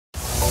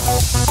In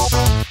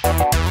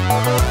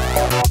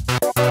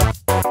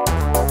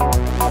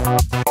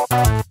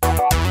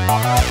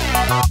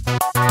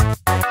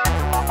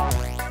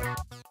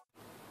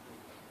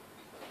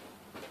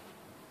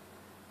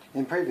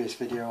the previous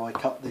video I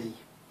cut the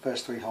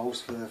first 3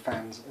 holes for the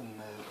fans and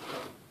the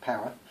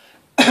power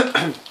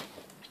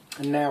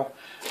and now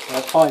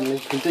finally,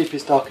 from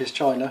deepest darkest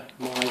China,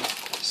 my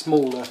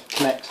smaller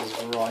connectors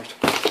have arrived.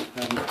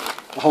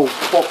 A whole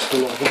box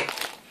full of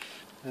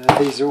them.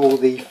 These are all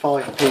the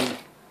 5-pin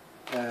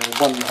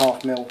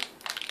 1.5mm,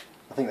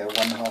 I think they're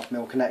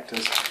 1.5mm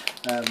connectors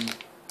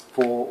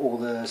for all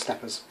the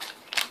steppers.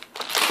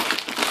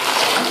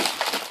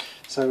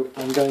 So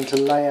I'm going to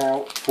lay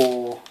out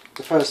for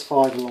the first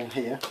 5 along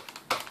here,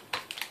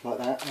 like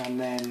that, and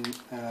then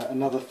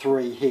another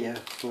 3 here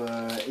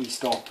for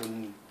e-stop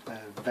and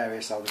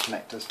various other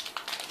connectors.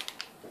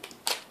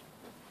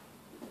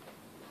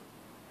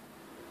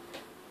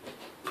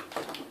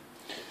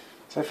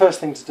 So first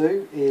thing to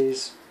do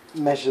is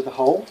measure the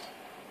hole.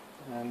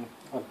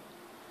 I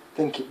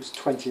think it was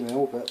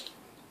 20mm, but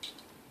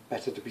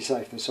better to be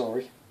safe than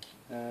sorry.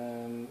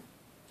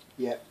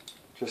 Yeah,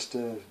 just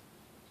a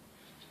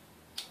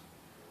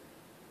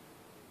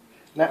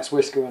gnat's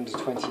whisker under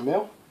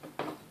 20mm,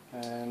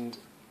 and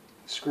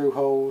screw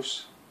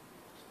holes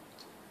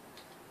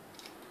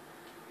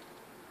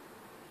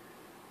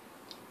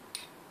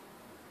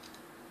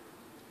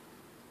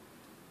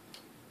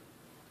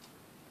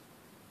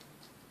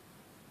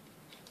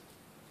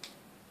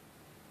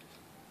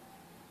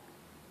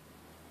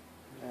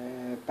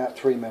about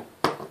 3mm.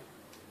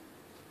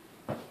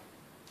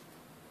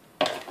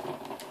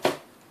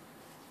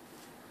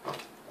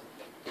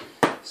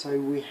 So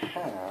we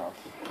have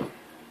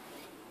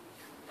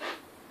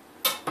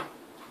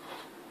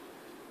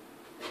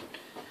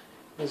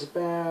there's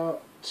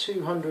about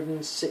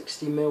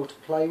 260mm to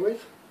play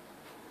with.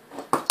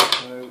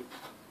 So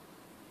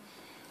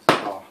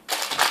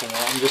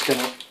I'm just going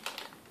to,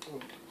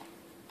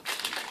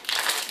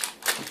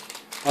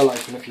 I'll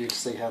open a few to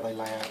see how they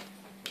lay out.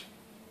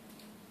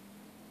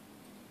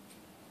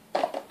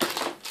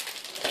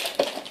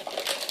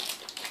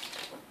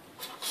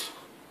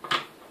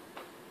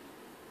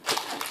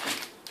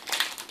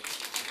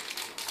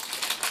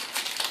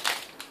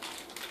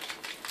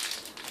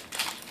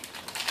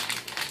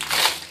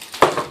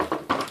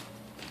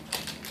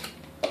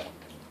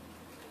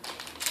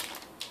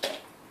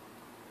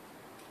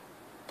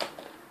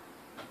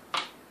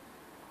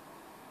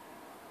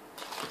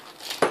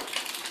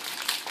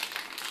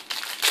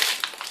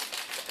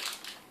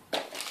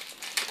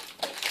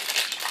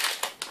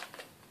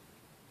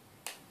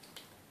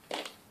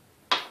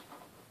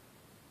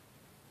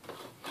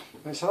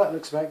 So that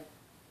looks about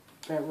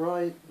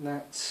right.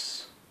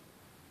 That's,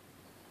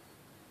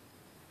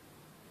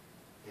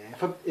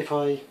 yeah, if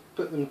I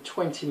put them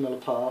 20mm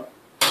apart,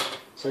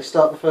 so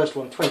start the first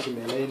one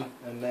 20mm in,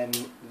 and then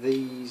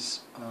these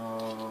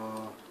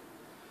are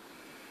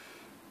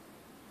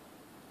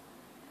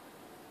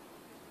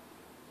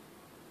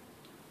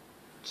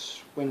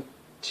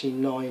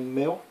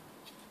 29mm.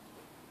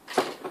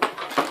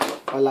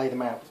 If I lay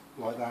them out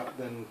like that,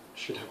 then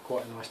should have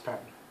quite a nice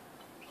pattern.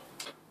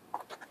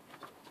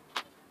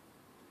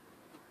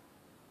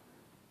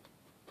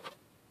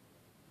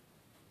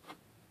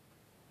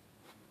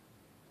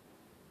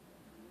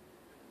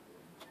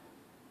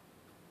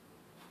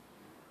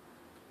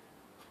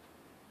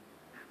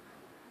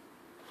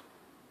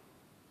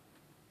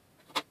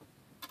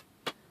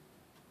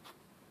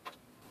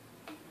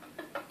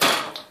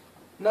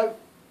 No,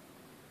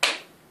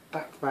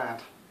 that's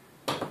bad.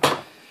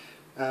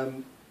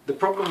 The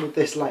problem with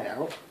this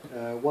layout,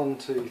 1,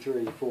 2,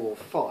 3, 4,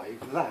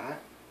 5,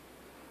 that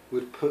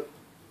would put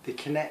the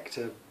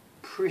connector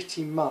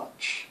pretty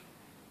much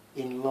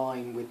in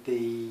line with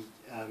the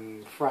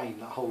frame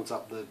that holds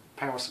up the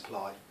power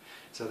supply.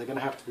 So they're going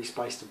to have to be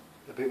spaced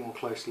a bit more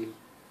closely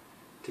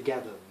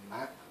together than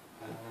that.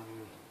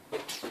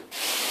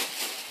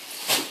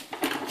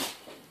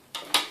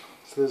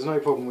 So there's no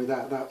problem with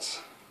that.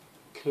 That's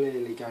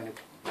clearly going to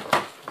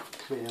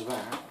clear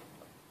that.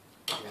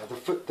 Yeah, the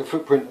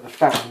footprint of the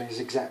fan is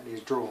exactly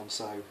as drawn,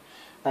 so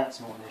that's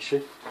not an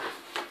issue.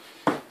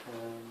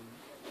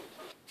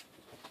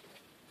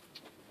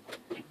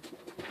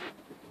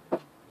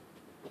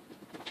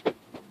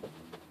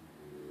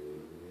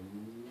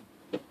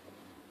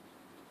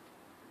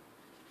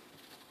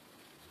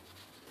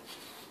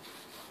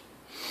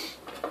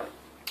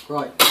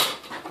 Right,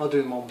 I'll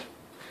do them on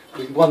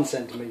with 1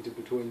 centimetre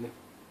between them.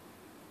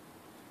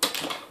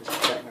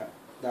 Just check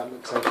that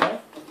looks okay.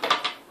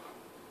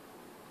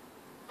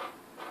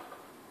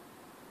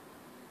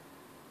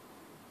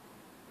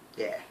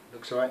 Yeah,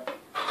 looks alright.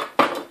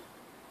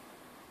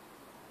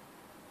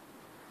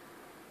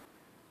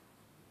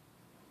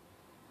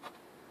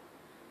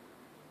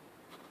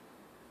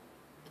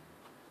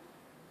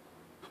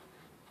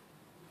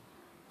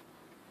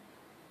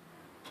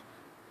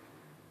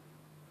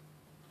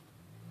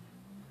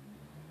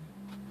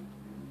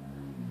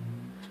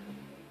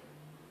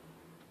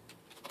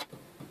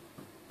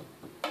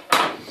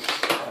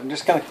 I'm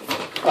just going to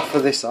offer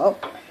this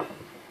up.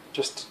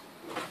 Just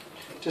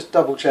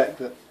double check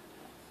that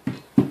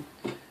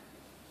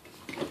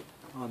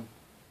I'm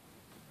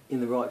in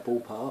the right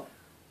ballpark.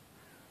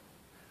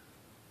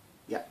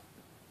 Yeah.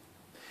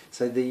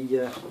 So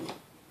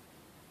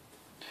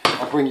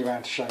I'll bring you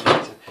around to show you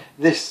later.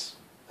 This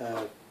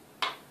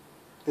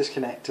this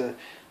connector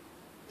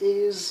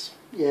is,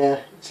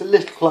 yeah, it's a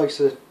little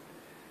closer.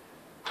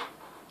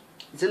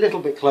 It's a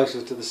little bit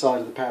closer to the side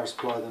of the power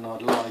supply than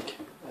I'd like,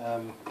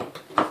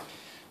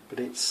 but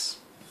it's.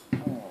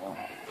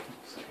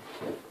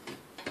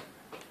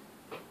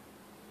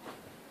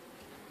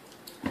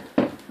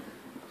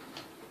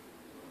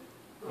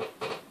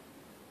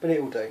 But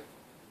it will do.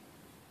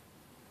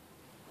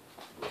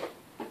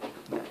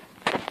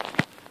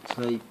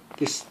 So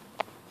this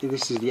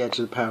is the edge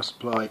of the power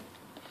supply.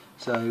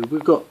 So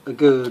we've got a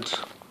good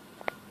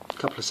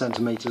couple of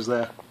centimetres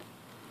there.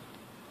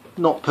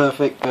 Not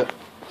perfect, but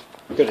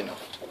good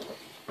enough.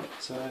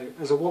 So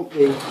as I want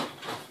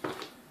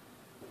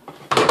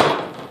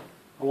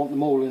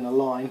them all in a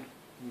line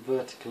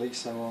vertically,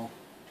 so I'll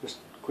just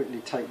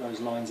quickly take those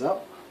lines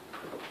up.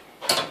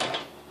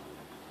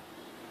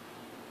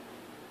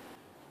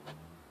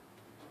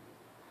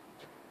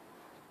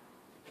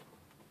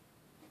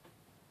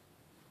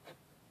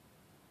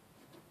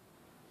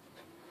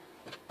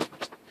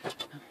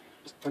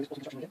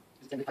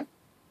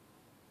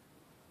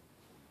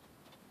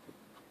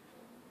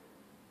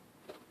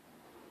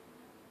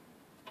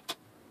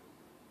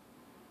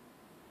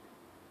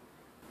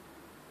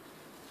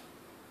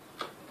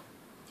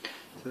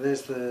 So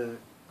there's the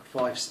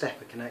 5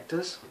 stepper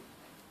connectors,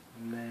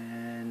 and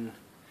then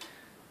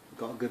we've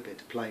got a good bit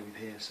to play with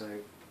here, so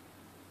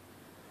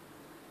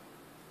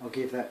I'll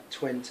give that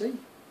 20.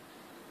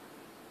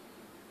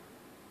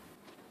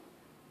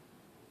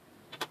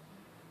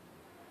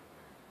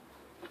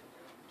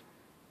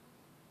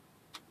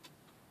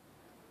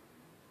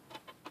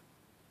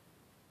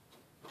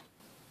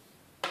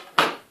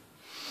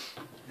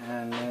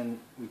 And then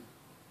we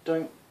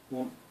don't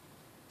want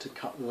to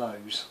cut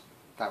those,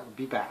 that would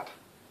be bad.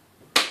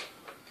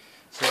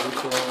 So we've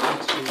got 1,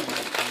 2, 3,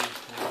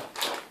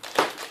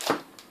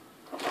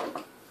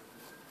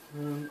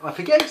 4. I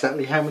forget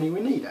exactly how many we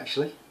need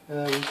actually.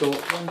 We've got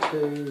 1,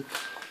 2,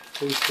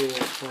 3, 4,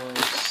 5,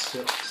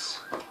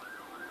 6.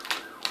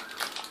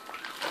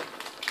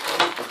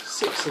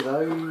 6 of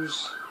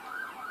those.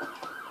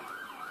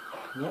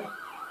 Yeah.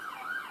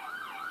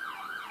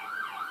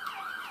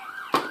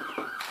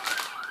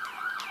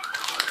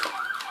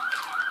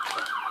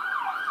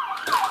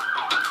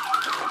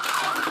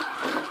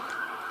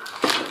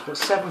 Got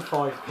 7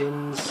 5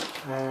 pins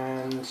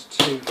and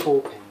 2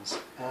 4 pins,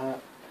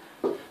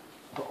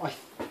 but I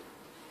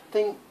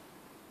think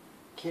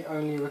it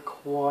only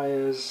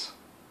requires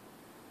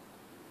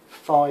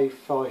 5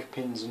 5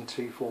 pins and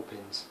 2 4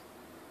 pins,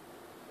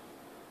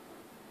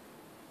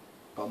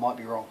 but I might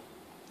be wrong.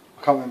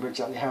 I can't remember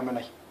exactly how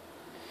many.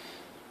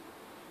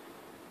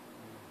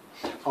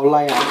 I'll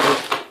lay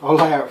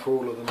out for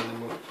all of them,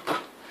 and then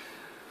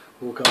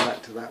we'll come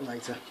back to that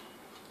later.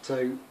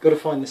 So, got to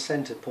find the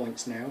centre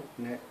points now,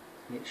 and it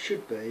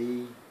should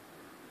be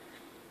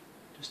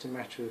just a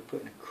matter of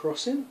putting a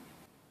cross in.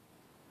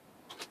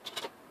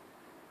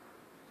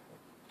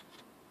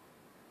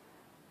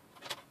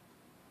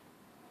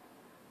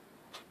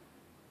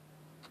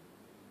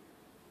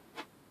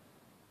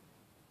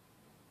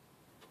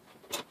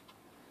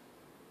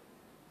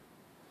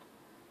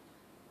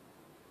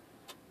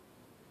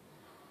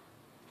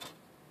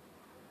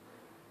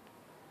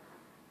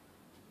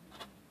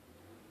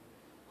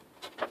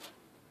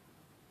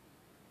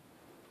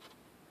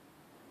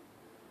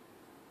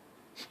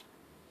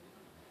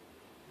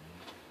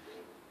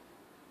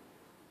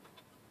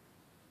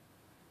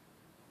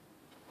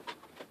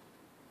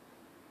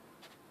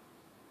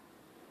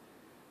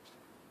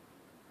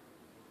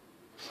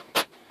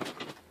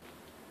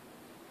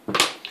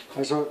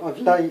 So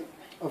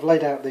I've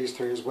laid out these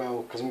 3 as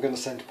well because I'm going to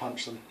centre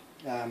punch them.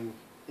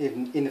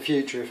 In the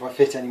future, if I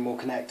fit any more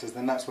connectors,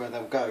 then that's where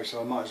they'll go.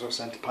 So I might as well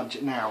centre punch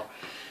it now,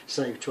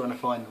 save trying to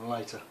find them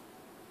later.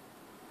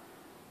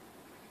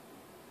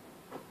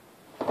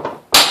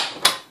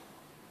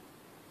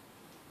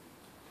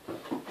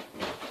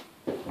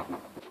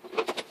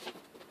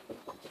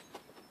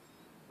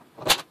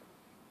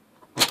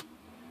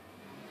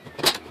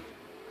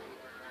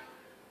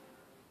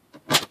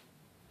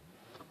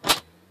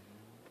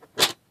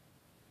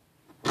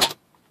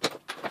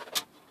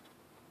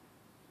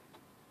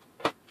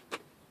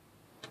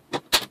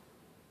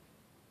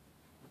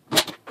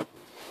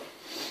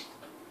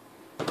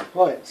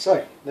 Right,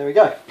 so there we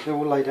go, they're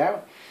all laid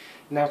out.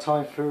 Now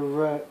time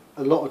for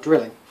a lot of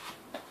drilling.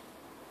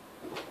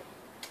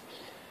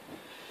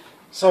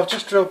 So I've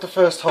just drilled the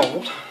first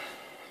hole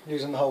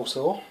using the hole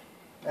saw,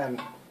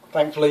 and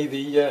thankfully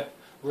the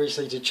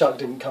reseated chuck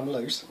didn't come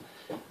loose.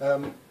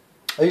 I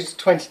used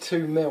a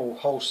 22mm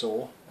hole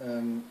saw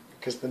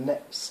because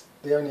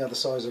the only other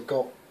size I've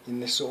got in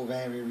this sort of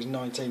area is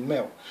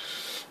 19mm.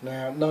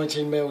 Now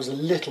 19mm is a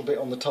little bit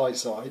on the tight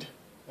side.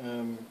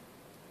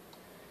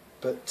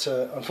 but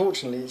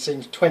unfortunately it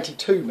seems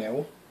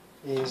 22mm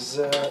is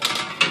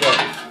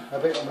well, a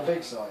bit on the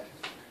big side.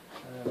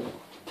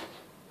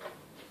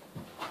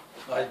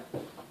 I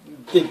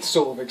did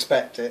sort of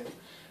expect it.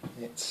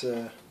 It's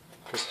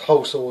because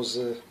hole saws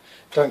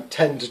don't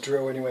tend to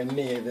drill anywhere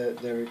near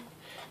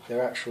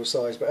their actual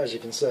size, but as you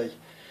can see,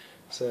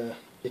 so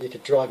you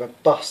could drive a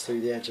bus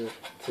through the edge of,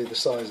 through the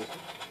size of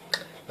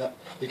that.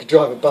 You could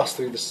drive a bus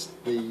through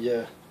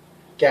the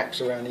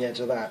gaps around the edge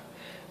of that.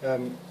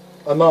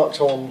 I marked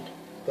on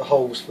the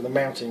holes for the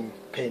mounting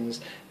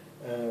pins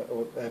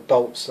or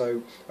bolts,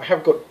 so I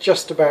have got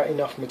just about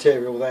enough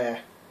material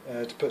there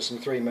to put some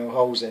 3mm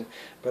holes in,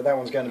 but that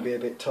one's going to be a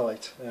bit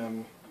tight.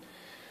 I'm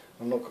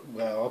not.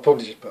 Well, I'll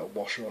probably just put a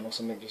washer on or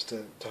something just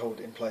to hold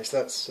it in place.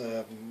 That's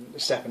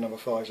step number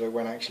 5, so it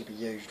won't actually be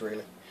used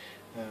really.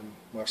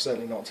 Well,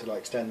 certainly not until I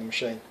extend the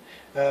machine.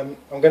 I'm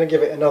going to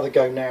give it another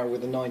go now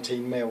with a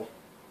 19mm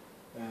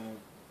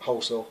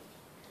hole saw.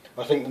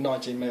 I think the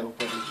 19mm will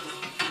probably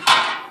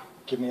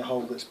give me a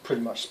hole that's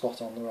pretty much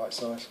spot on the right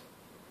size.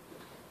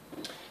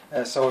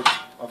 So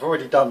I've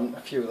already done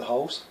a few of the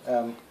holes.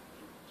 I'll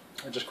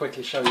just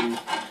quickly show you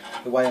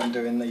the way I'm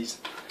doing these.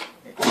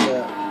 It's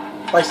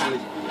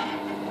basically,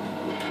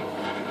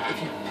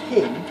 if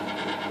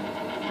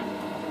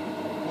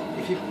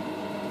you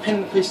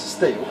pin the piece of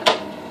steel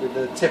with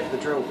the tip of the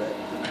drill bit,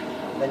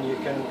 then you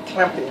can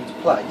clamp it into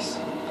place,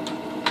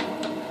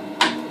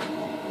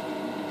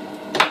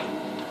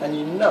 and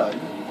you know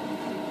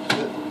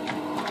that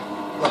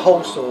the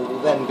hole saw will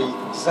then be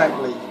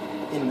exactly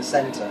in the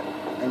centre,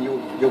 and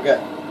you'll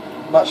get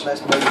much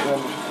less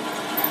movement,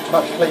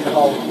 much cleaner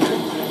hole.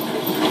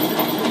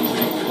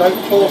 Don't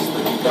force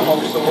the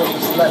hole saw,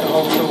 just let the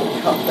hole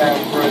saw cut down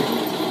through.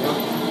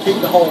 It'll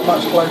keep the hole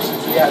much closer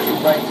to the actual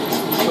radius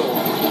of the saw.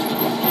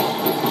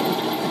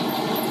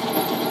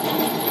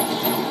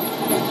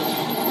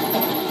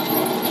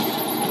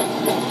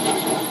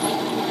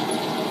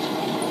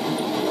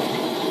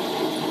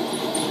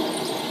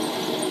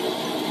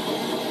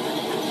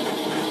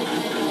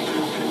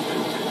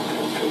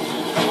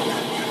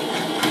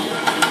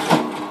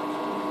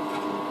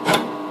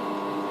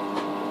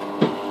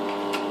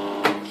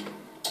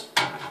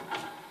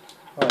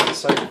 Right,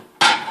 so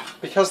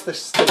because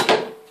this stick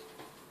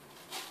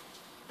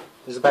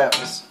is about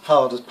as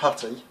hard as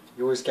putty,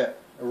 you always get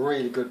a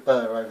really good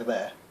burr over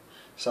there.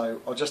 So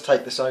I'll just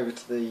take this over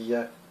to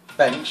the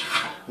bench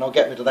and I'll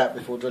get rid of that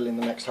before drilling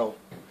the next hole.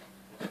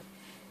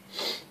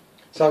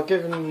 So I've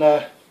given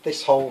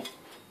this hole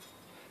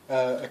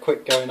a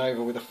quick going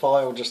over with a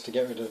file just to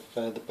get rid of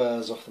the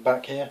burrs off the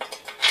back here,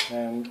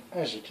 and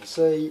as you can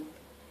see,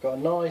 got a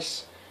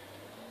nice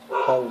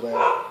hole there,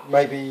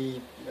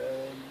 maybe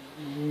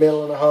 1.5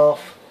 mil,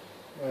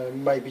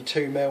 maybe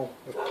 2 mil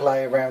of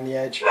play around the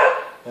edge,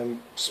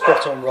 and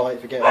spot on right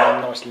for getting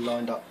them nicely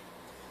lined up.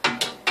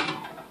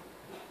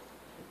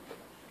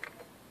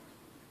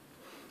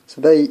 So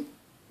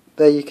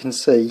there you can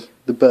see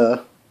the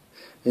burr.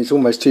 It's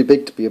almost too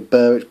big to be a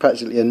burr, it's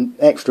practically an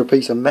extra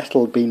piece of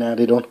metal being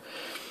added on.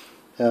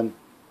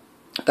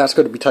 That's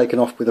got to be taken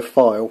off with a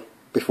file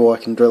before I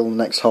can drill the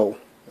next hole,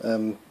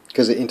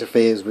 because it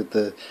interferes with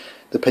the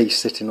piece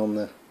sitting on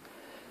the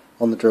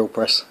drill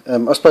press.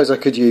 I suppose I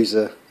could use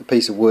a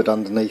piece of wood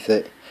underneath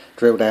it,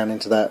 drill down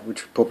into that,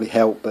 which would probably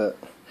help, but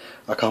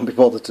I can't be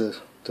bothered to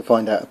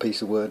find out a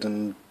piece of wood,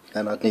 and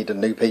I'd need a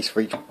new piece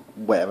for each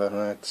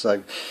whatever,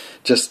 so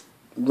just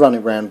run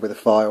it around with a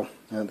file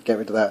and get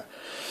rid of that.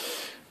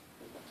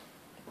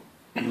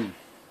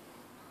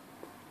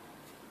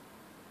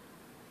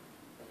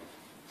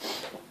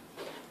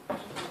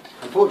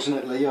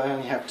 Unfortunately, I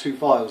only have 2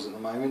 files at the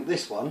moment.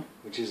 This one,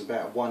 which is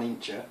about a 1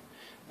 incher,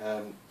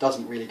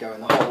 doesn't really go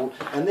in the hole,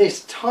 and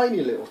this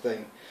tiny little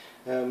thing.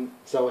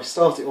 So I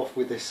start it off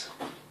with this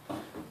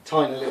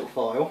tiny little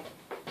file.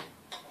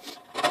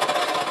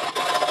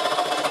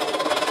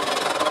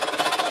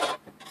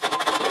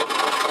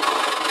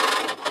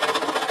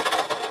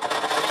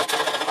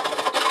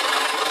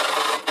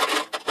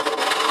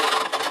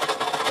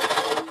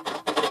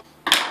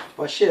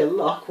 By sheer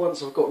luck,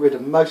 once I've got rid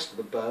of most of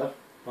the burr,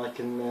 I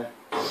can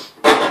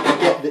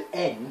get the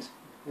end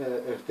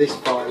of this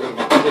file in.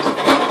 Just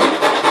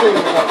clean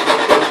it up.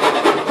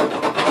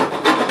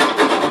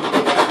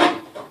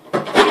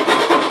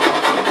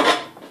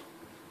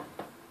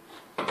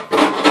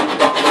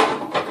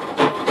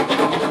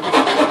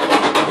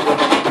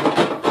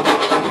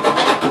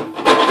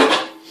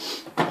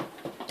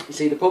 You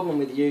see, the problem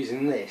with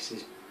using this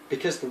is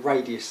because the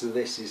radius of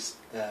this is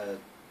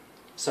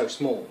so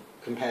small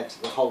compared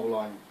to the hole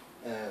I'm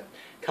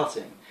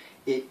cutting,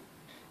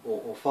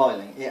 or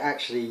filing, it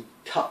actually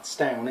cuts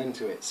down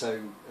into it, so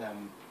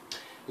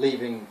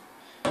leaving,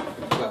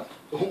 well,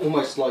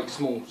 almost like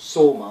small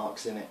saw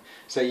marks in it.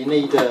 So you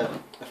need a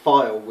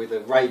file with a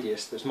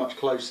radius that's much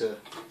closer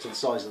to the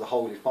size of the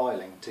hole you're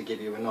filing to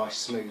give you a nice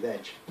smooth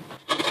edge.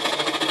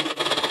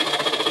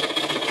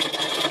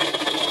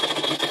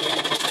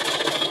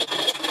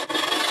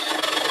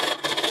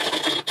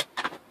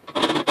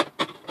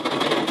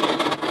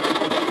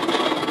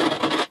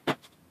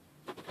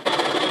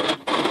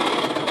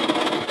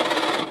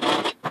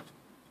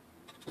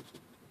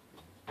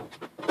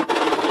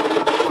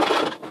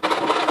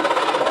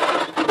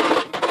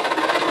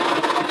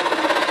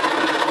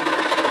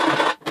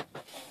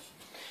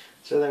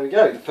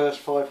 go, the first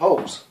 5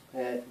 holes,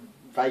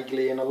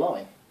 vaguely in a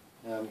line.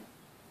 I've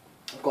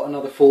got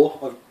another 4.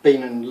 I've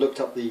been and looked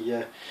up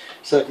the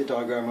circuit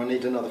diagram. I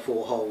need another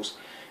 4 holes.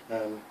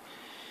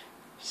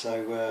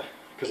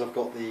 Because I've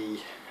got the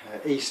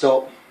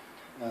e-stop,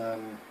 the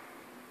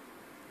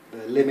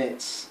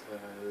limits,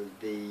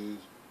 the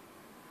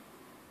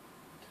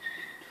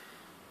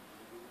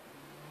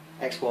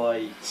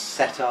XY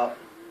setup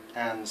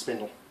and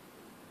spindle.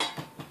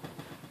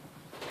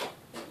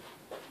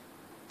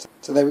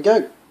 So there we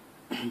go,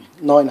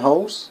 9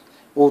 holes,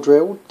 all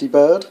drilled,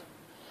 deburred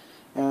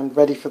and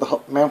ready for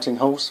the mounting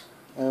holes,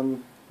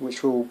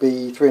 which will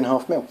be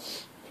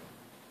 3.5mm.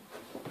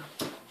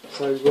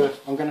 So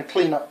I'm going to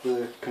clean up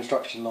the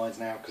construction lines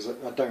now because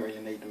I don't really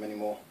need them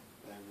anymore.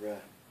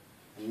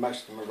 And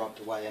most of them are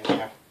rubbed away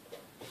anyhow.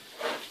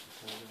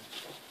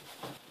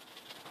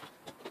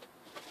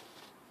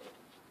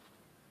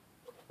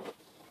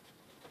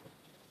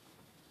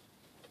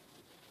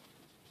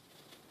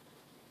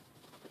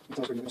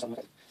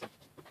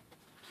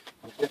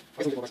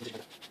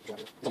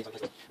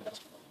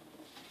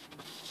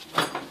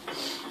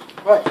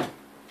 Right,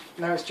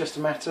 now it's just a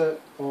matter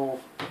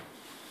of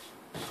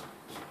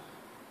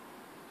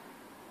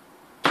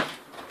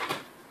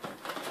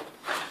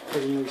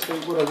putting these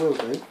through. What I will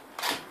do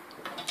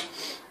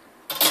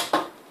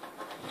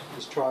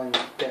is try and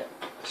get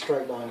a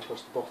straight line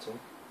across the bottom.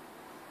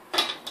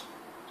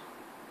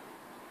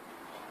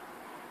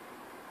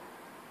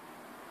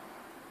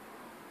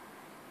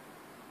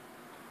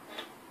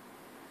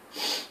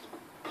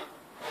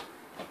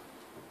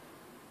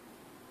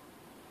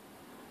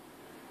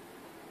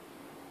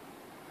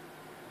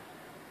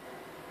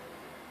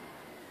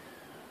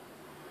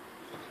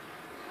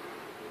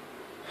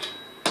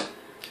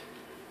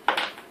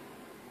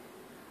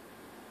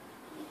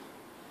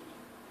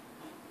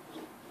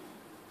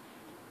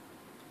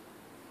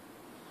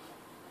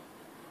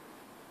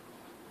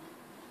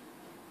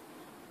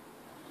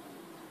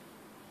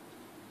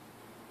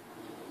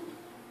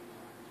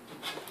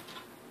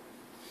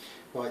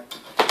 Right,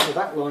 so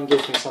that line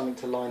gives me something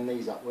to line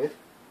these up with.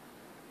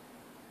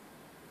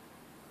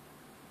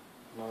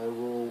 And I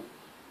will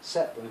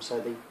set them so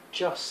they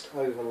just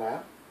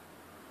overlap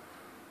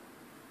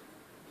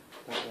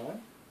that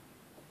line.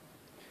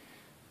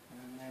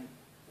 And then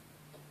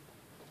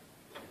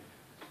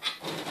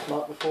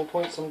mark the 4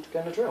 points I'm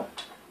going to drill.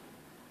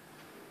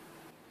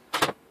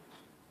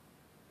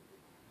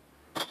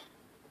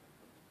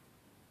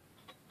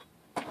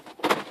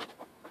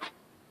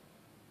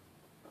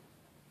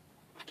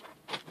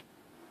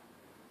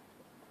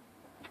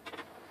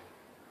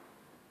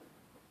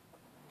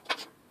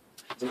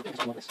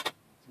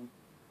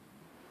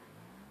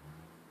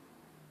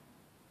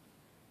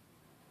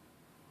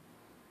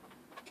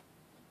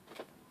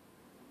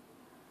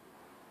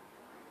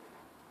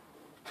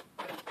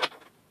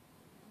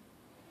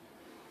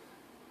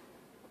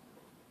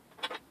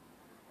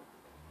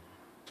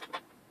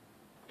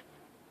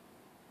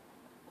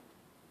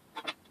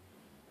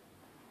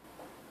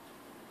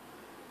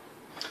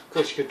 Of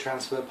course you could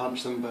transfer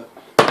punch them, but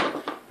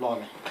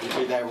blimey, you'd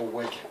be there all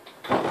week.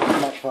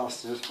 Much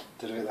faster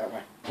to do it that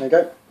way. There you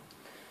go.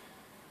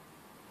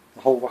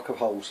 A whole ruck of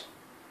holes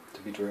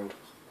to be drilled.